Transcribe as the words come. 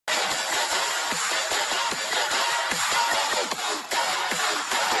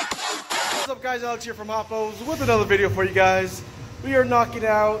up, guys? Alex here from Hoppos with another video for you guys. We are knocking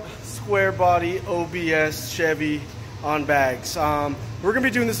out square body OBS Chevy on bags. We're going to be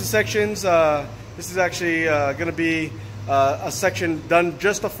doing this in sections. This is actually going to be a section done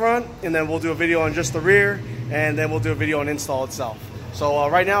just the front, and then we'll do a video on just the rear, and then we'll do a video on install itself. So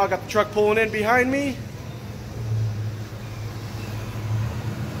right now I got the truck pulling in behind me.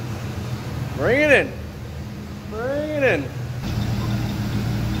 Bring it in. Bring it in.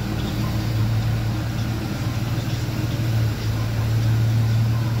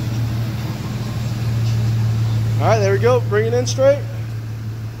 All right, there we go. Bring it in straight.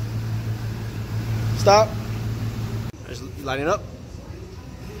 Stop. Just line it up.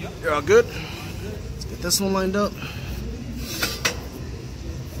 Yep. You're all good. Let's get this one lined up.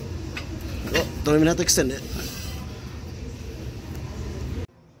 Oh, don't even have to extend it.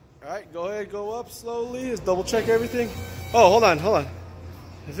 All right, go ahead, go up slowly. Let's double check everything. Oh, hold on, hold on.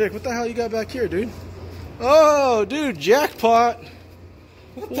 Vic, what the hell you got back here, dude? Oh, dude, jackpot.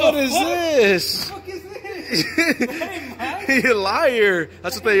 What is this? What the fuck is this? You liar.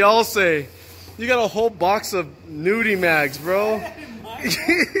 That's what they all say. You got a whole box of nudie mags, bro.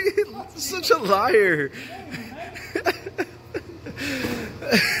 Such a liar.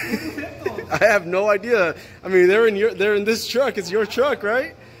 I have no idea. I mean, they're in this truck. It's your truck,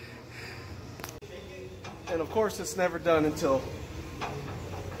 right? And of course, it's never done until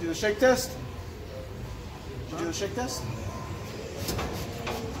do the shake test. Did you do the shake test?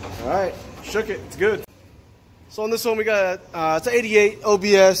 All right, shook it. It's good. So on this one, we got it's an 88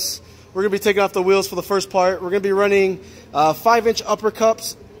 OBS. We're gonna be taking off the wheels for the first part. We're gonna be running 5-inch upper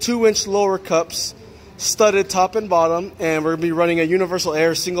cups, 2-inch lower cups, studded top and bottom, and we're gonna be running a universal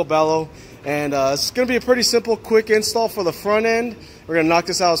air single bellow. And it's gonna be a pretty simple, quick install for the front end. We're gonna knock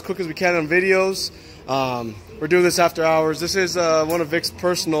this out as quick as we can on videos. We're doing this after hours. This is one of Vic's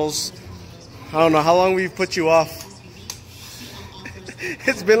personals. I don't know how long we've put you off.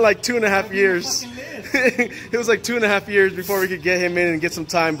 It's been like 2.5 years. It was like 2.5 years before we could get him in and get some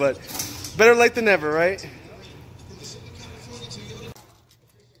time, but better late than never, right?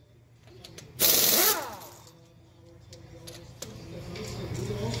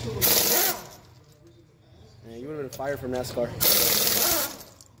 Man, you would have been fired from NASCAR.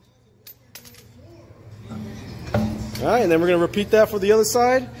 All right, and then we're going to repeat that for the other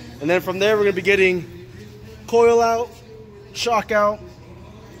side, and then from there we're going to be getting coil out, shock out,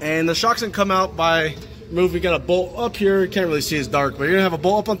 and the shock's going to come out by moving. Got a bolt up here. You can't really see, it's dark, but you're going to have a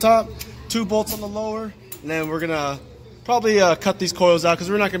bolt up on top, 2 bolts on the lower, and then we're going to probably cut these coils out because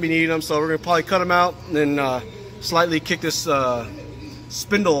we're not going to be needing them, so we're going to probably cut them out and then slightly kick this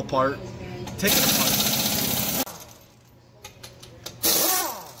spindle apart, take it apart.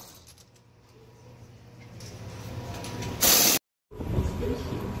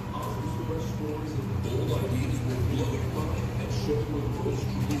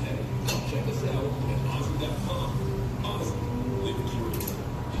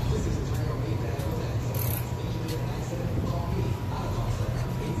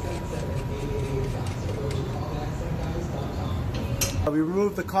 We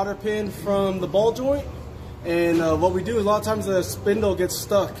remove the cotter pin from the ball joint, and what we do is a lot of times the spindle gets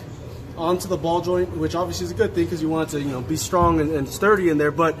stuck onto the ball joint, which obviously is a good thing because you want it to be strong and sturdy in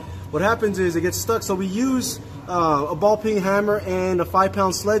there. But what happens is it gets stuck, so we use a ball peen hammer and a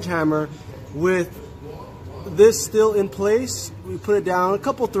 5-pound sledgehammer with this still in place. We put it down a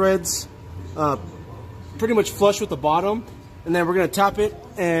couple threads, pretty much flush with the bottom, and then we're going to tap it,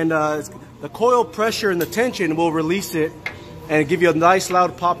 and the coil pressure and the tension will release it and give you a nice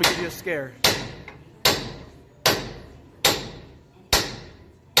loud pop and give you a scare.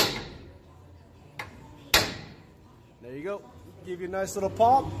 There you go. Give you a nice little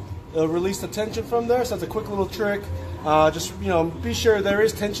pop. It'll release the tension from there, so that's a quick little trick. Just be sure there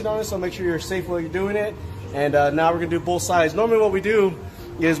is tension on it, so make sure you're safe while you're doing it. And now we're gonna do both sides. Normally what we do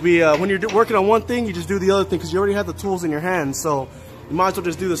is when you're working on one thing, you just do the other thing because you already have the tools in your hands, so you might as well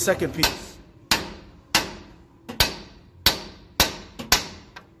just do the second piece.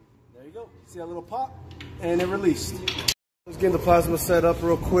 See that little pop? And it released. Let's get the plasma set up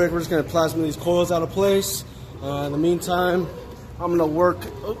real quick. We're just going to plasma these coils out of place. In the meantime, I'm going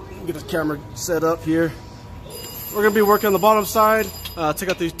to get the camera set up here. We're going to be working on the bottom side. Take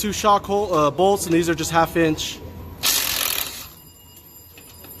out these 2 shock hole, bolts, and these are just 1/2 inch.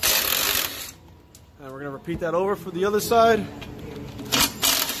 And we're going to repeat that over for the other side.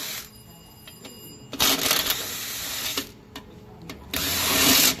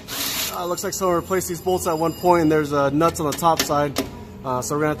 Looks like someone replaced these bolts at one point, and there's nuts on the top side. So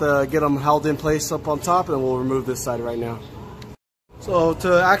we're going to have to get them held in place up on top, and we'll remove this side right now. So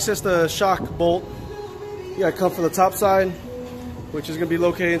to access the shock bolt, you gotta come from the top side, which is gonna be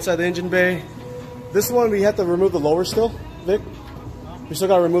located inside the engine bay. This one we have to remove the lower still, Vic. We still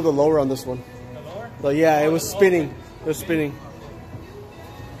gotta remove the lower on this one. The lower? But yeah, it was spinning. It was spinning.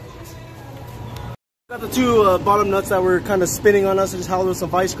 Got the two bottom nuts that were kind of spinning on us. I just held with some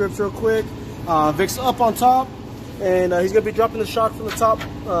vice grips real quick. Vic's up on top, and he's gonna be dropping the shock from the top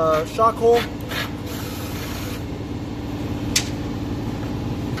shock hole.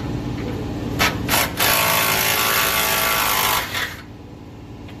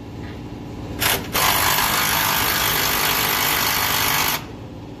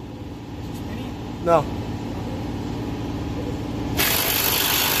 No.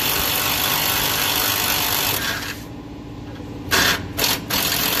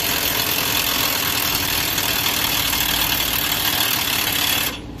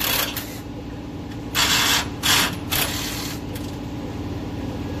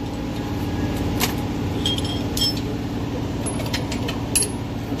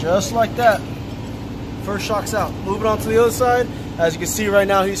 Just like that. First shock's out. Moving on to the other side. As you can see right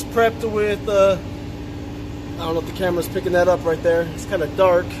now, he's prepped with I don't know if the camera's picking that up right there. It's kind of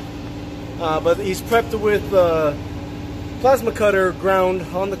dark. But he's prepped with plasma cutter ground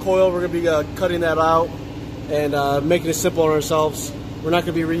on the coil. We're going to be cutting that out and making it simple on ourselves. We're not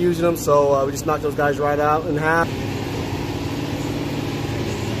going to be reusing them, so we just knock those guys right out in half.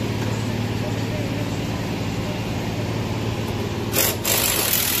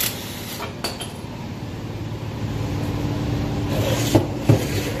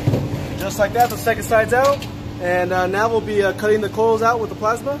 Just like that, the second side's out. And now we'll be cutting the coils out with the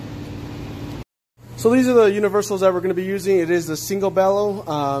plasma. So these are the universals that we're going to be using. It is the single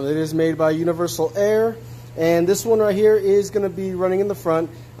bellow. It is made by Universal Air. And this one right here is going to be running in the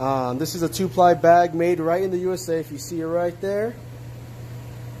front. This is a 2-ply bag made right in the USA. If you see it right there.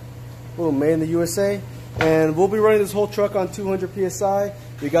 Boom, made in the USA. And we'll be running this whole truck on 200 PSI.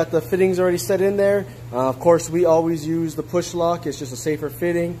 We got the fittings already set in there. Of course, we always use the push lock. It's just a safer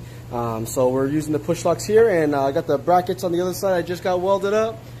fitting. So we're using the push locks here, and I got the brackets on the other side. I just got welded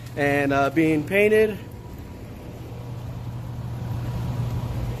up and being painted.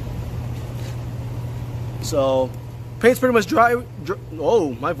 So paint's pretty much dry.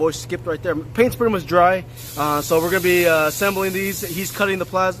 Oh, my voice skipped right there. Paint's pretty much dry. So we're gonna be assembling these. He's cutting the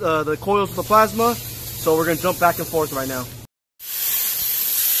coils with the plasma. So we're gonna jump back and forth right now.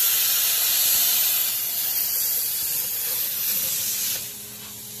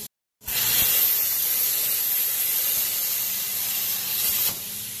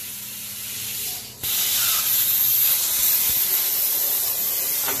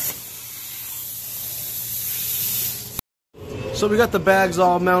 So we got the bags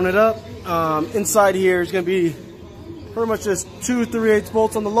all mounted up. Inside here is going to be pretty much just 2 3/8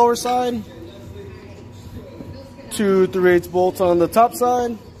 bolts on the lower side, 2 3/8 bolts on the top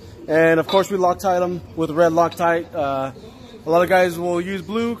side, and of course we Loctite them with red Loctite. A lot of guys will use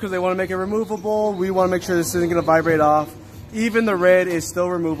blue because they want to make it removable. We want to make sure this isn't going to vibrate off. Even the red is still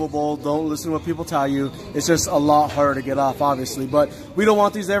removable. Don't listen to what people tell you. It's just a lot harder to get off, obviously. But we don't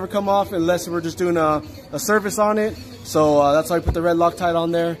want these to ever come off unless we're just doing a service on it. So that's why we put the red Loctite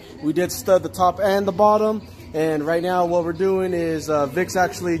on there. We did stud the top and the bottom. And right now what we're doing is Vic's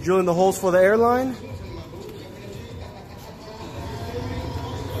actually drilling the holes for the airline.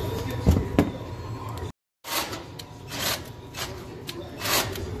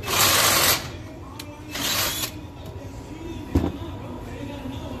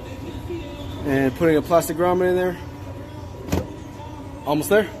 And putting a plastic grommet in there. Almost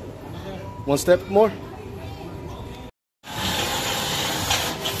there. One step more.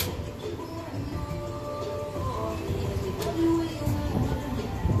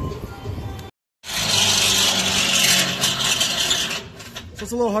 So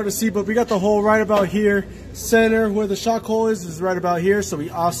it's a little hard to see, but we got the hole right about here. Center where the shock hole is right about here. So we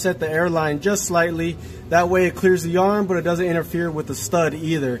offset the airline just slightly. That way it clears the arm, but it doesn't interfere with the stud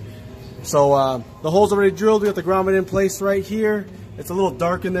either. So the hole's already drilled. We got the grommet in place right here. It's a little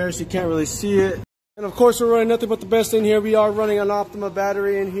dark in there, so you can't really see it. And of course, we're running nothing but the best in here. We are running an Optima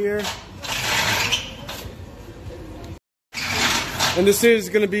battery in here. And this is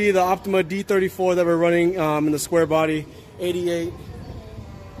going to be the Optima D34 that we're running in the square body, 88.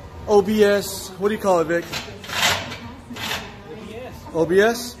 OBS, what do you call it, Vic? OBS.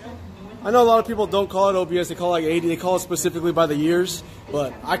 OBS? I know a lot of people don't call it OBS, they call it like 80, they call it specifically by the years,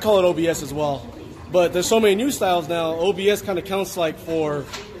 but I call it OBS as well. But there's so many new styles now, OBS kind of counts like for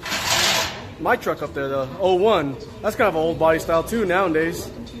my truck up there, the 01. That's kind of an old body style too nowadays.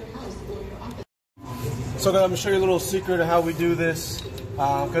 So I'm going to show you a little secret of how we do this.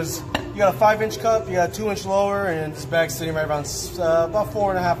 Because you got a 5-inch cup, you got a 2-inch lower, and this bag's sitting right around about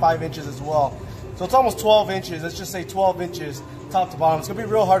 4.5, 5 inches as well. So it's almost 12 inches. Let's just say 12 inches top to bottom. It's going to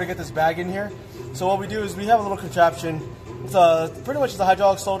be real hard to get this bag in here. So what we do is we have a little contraption. It's pretty much a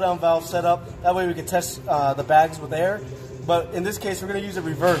hydraulic slow-down valve set up. That way we can test the bags with air. But in this case, we're going to use a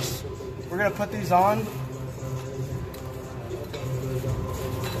reverse. We're going to put these on.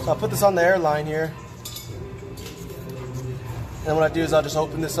 So I'll put this on the air line here. And what I do is I'll just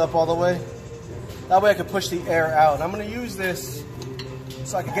open this up all the way. That way I can push the air out. And I'm going to use this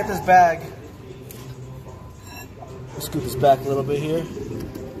so I can get this bag. Let's scoot this back a little bit here.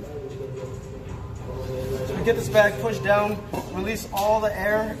 So we get this bag pushed down, release all the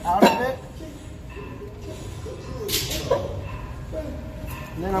air out of it.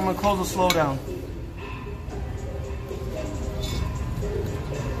 And then I'm going to close the slow down.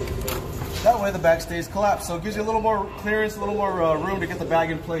 That way the bag stays collapsed. So it gives you a little more clearance, a little more room to get the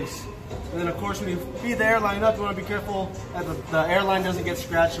bag in place. And then of course when you feed the airline up, you want to be careful that the airline doesn't get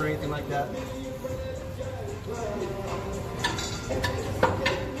scratched or anything like that.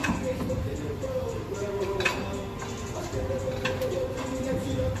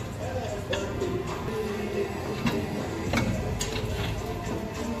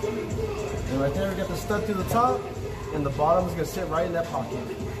 And right there we got the stud to the top, and the bottom is going to sit right in that pocket.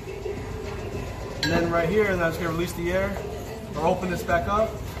 And then right here, and I'm just going to release the air, or open this back up,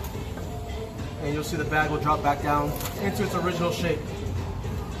 and you'll see the bag will drop back down into its original shape.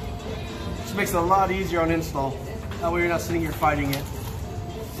 This makes it a lot easier on install. That way you're not sitting here fighting it.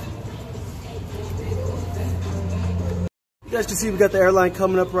 You guys can see we got the airline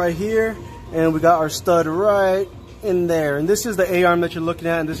coming up right here, and we got our stud right in there. And this is the A-arm that you're looking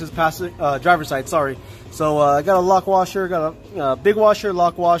at, and this is driver's side, sorry. So I got a lock washer, got a big washer,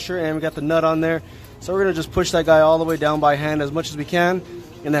 lock washer, and we got the nut on there. So we're going to just push that guy all the way down by hand as much as we can.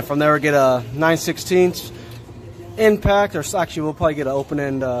 And then from there we get a 9/16 impact, or actually we'll probably get an open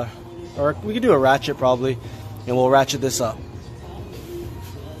end, or we could do a ratchet probably, and we'll ratchet this up.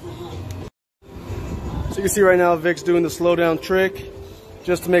 So you can see right now Vic's doing the slow down trick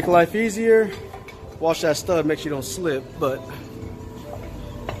just to make life easier. Watch that stud, make sure you don't slip, but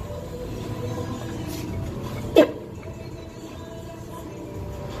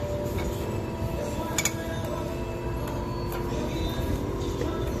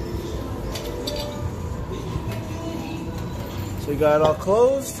so you got it all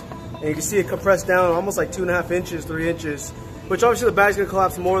closed, and you can see it compressed down almost like 2.5 inches, 3 inches, which obviously the bag's gonna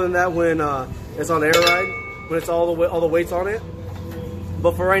collapse more than that when it's on air ride, when it's all the weight's on it.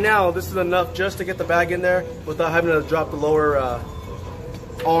 But for right now, this is enough just to get the bag in there without having to drop the lower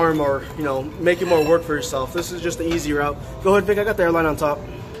arm, or making more work for yourself. This is just the easy route. Go ahead, Vic. I got the airline on top.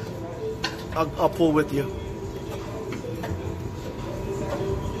 I'll pull with you.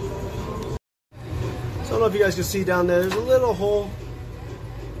 So I don't know if you guys can see down there. There's a little hole.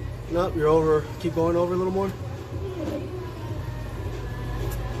 Nope, you're over. Keep going over a little more.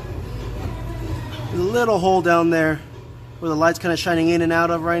 There's a little hole down there where the light's kind of shining in and out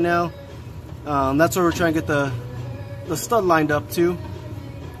of right now. That's where we're trying to get the stud lined up to.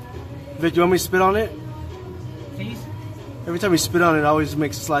 Vic, you want me to spit on it? Please? Every time we spit on it, it always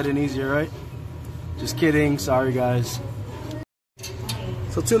makes it slide in easier, right? Just kidding. Sorry, guys.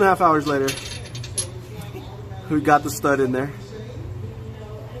 So 2.5 hours later, we got the stud in there.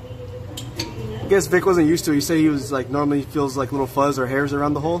 I guess Vic wasn't used to it. He said he was like, normally feels like little fuzz or hairs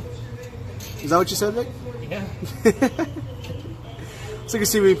around the hole. Is that what you said, Vic? Yeah. So you can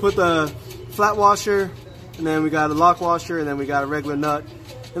see we put the flat washer, and then we got a lock washer, and then we got a regular nut.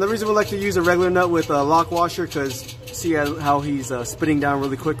 And the reason we like to use a regular nut with a lock washer, because see how he's spitting down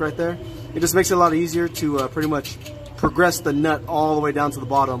really quick right there? It just makes it a lot easier to pretty much progress the nut all the way down to the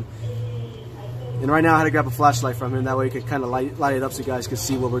bottom. And right now I had to grab a flashlight from him, that way you could kind of light it up so you guys could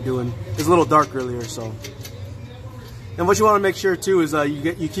see what we're doing. It's a little dark earlier, so. And what you want to make sure too is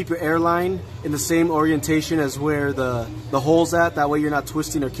you keep your airline in the same orientation as where the hole's at. That way you're not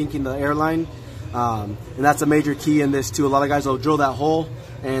twisting or kinking the airline. And that's a major key in this too. A lot of guys will drill that hole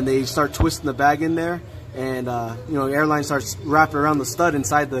and they start twisting the bag in there, and the airline starts wrapping around the stud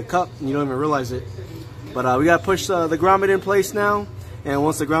inside the cup, and you don't even realize it. But we got to push the grommet in place now. And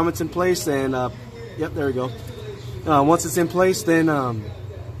once the grommet's in place, then yep, there we go. Once it's in place, then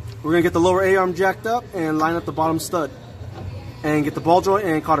we're gonna get the lower A-arm jacked up and line up the bottom stud, and get the ball joint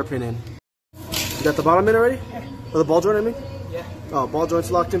and cotter pin in. You got the bottom in already? Or the ball joint, I mean? Yeah. Oh, ball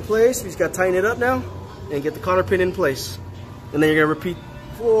joint's locked in place. We just gotta tighten it up now and get the cotter pin in place. And then you're gonna repeat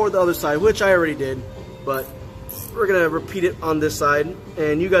for the other side, which I already did, but we're gonna repeat it on this side,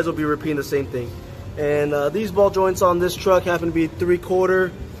 and you guys will be repeating the same thing. And these ball joints on this truck happen to be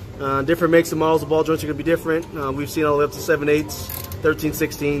 3/4. Different makes and models of ball joints are going to be different. We've seen all the way up to 7/8,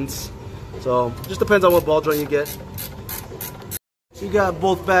 13/16. So just depends on what ball joint you get. So you got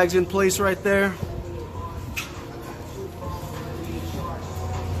both bags in place right there.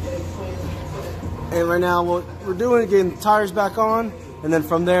 And right now what we're doing is getting the tires back on, and then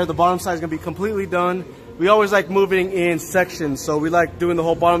from there the bottom side is going to be completely done. We always like moving in sections, so we like doing the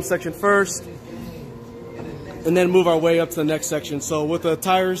whole bottom section first and then move our way up to the next section. So with the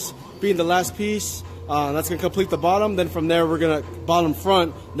tires being the last piece, that's going to complete the bottom. Then from there we're going to bottom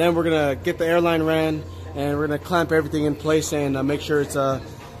front, then we're going to get the airline ran, and we're going to clamp everything in place and make sure it's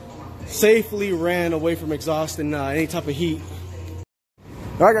safely ran away from exhaust and any type of heat.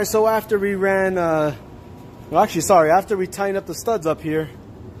 Alright guys, so after we ran, after we tightened up the studs up here,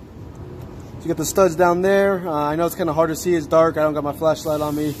 so you get the studs down there. I know it's kind of hard to see, it's dark, I don't got my flashlight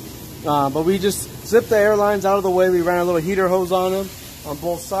on me, but we just zipped the airlines out of the way. We ran a little heater hose on them on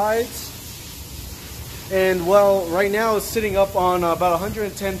both sides, and well, right now it's sitting up on about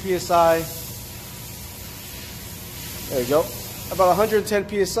 110 psi. There you go, about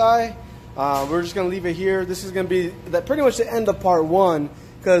 110 psi. We're just going to leave it here. This is going to be pretty much the end of part one,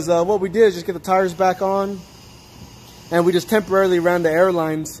 because what we did is just get the tires back on, and we just temporarily ran the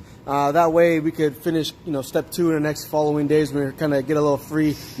airlines. That way we could finish, step 2 in the next following days when we kind of get a little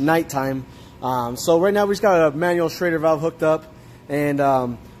free nighttime. So right now we just got a manual Schrader valve hooked up, and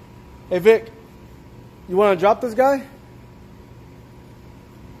hey Vic, you want to drop this guy?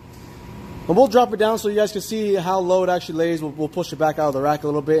 And we'll drop it down so you guys can see how low it actually lays. We'll push it back out of the rack a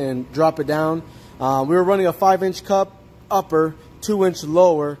little bit and drop it down. We were running a 5-inch cup upper, 2-inch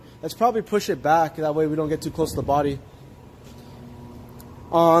lower. Let's probably push it back, that way we don't get too close to the body.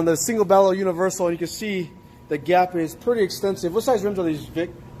 On the single bellow universal, you can see the gap is pretty extensive. What size rims are these, Vic?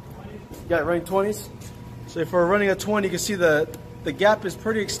 You got it running 20s? So if we're running a 20, you can see the gap is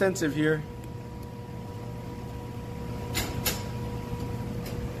pretty extensive here.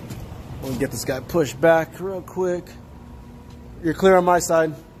 We'll get this guy pushed back real quick. You're clear on my side.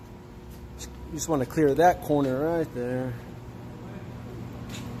 You just want to clear that corner right there.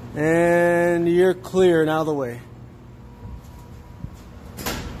 And you're clear and out of the way.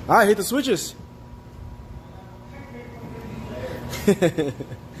 All right, hit the switches.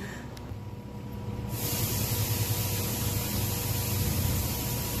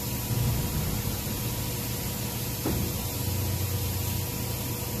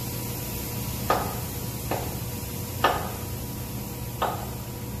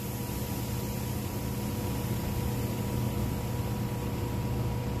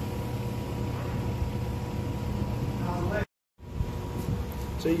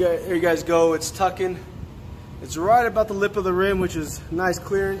 So here you guys go, it's tucking. It's right about the lip of the rim, which is nice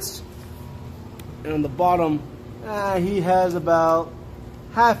clearance. And on the bottom, he has about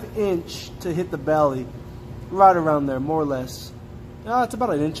 1/2 inch to hit the belly. Right around there, more or less. It's about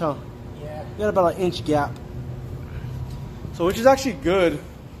 1 inch, huh? Yeah. You got about 1 inch gap. So which is actually good.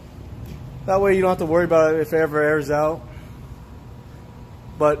 That way you don't have to worry about it if it ever airs out.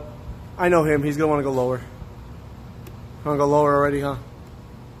 But I know him, he's gonna wanna go lower. Wanna go lower already, huh?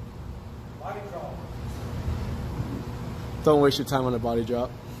 Don't waste your time on a body drop.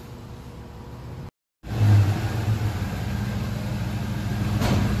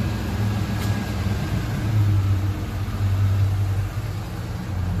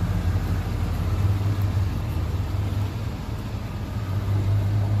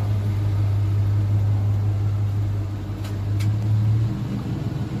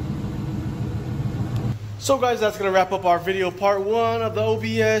 So guys, that's going to wrap up our video part 1 of the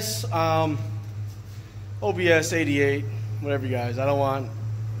OBS. OBS 88. Whatever, you guys. I don't want,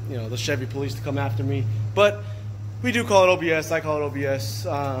 the Chevy police to come after me. But we do call it OBS. I call it OBS.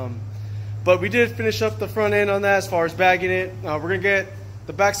 But we did finish up the front end on that as far as bagging it. We're going to get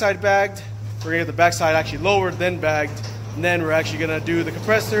the backside bagged. We're going to get the backside actually lowered, then bagged. And then we're actually going to do the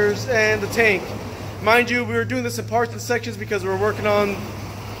compressors and the tank. Mind you, we were doing this in parts and sections because we're working on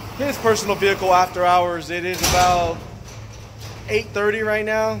his personal vehicle after hours. It is about 8:30 right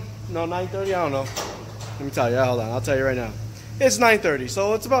now. No, 9:30? I don't know. Let me tell you, hold on, I'll tell you right now. It's 9:30,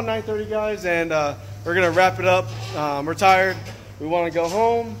 so it's about 9:30, guys, and we're gonna wrap it up. We're tired, we wanna go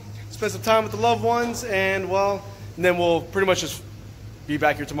home, spend some time with the loved ones, and then we'll pretty much just be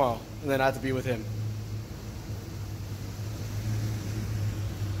back here tomorrow, and then I have to be with him.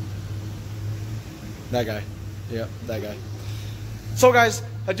 That guy, yep, that guy. So guys,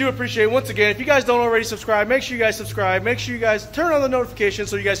 I do appreciate it. Once again, if you guys don't already subscribe, make sure you guys subscribe. Make sure you guys turn on the notifications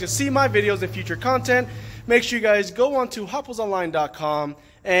so you guys can see my videos and future content. Make sure you guys go on to hotwheelsonline.com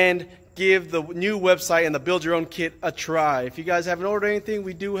and give the new website and the build your own kit a try. If you guys haven't ordered anything,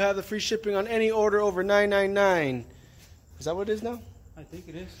 we do have the free shipping on any order over $9.99. Is that what it is now? I think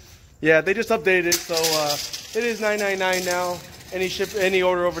it is. Yeah, they just updated it, so it is $9.99 now. Any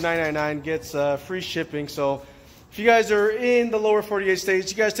order over $9.99 gets free shipping. So if you guys are in the lower 48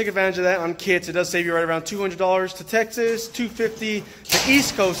 states, you guys take advantage of that on kits. It does save you right around $200 to Texas, $250 to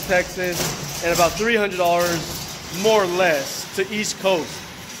East Coast Texas, and about $300 more or less to East Coast.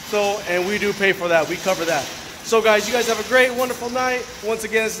 So, and we do pay for that. We cover that. So guys, you guys have a great, wonderful night. Once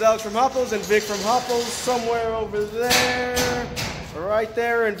again, this is Alex from Hoppos and Vic from Hoppos, somewhere over there, right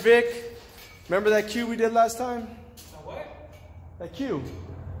there. And Vic, remember that cue we did last time? What? That cue.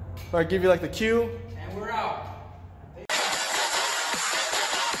 Where I give you like the cue. And we're out.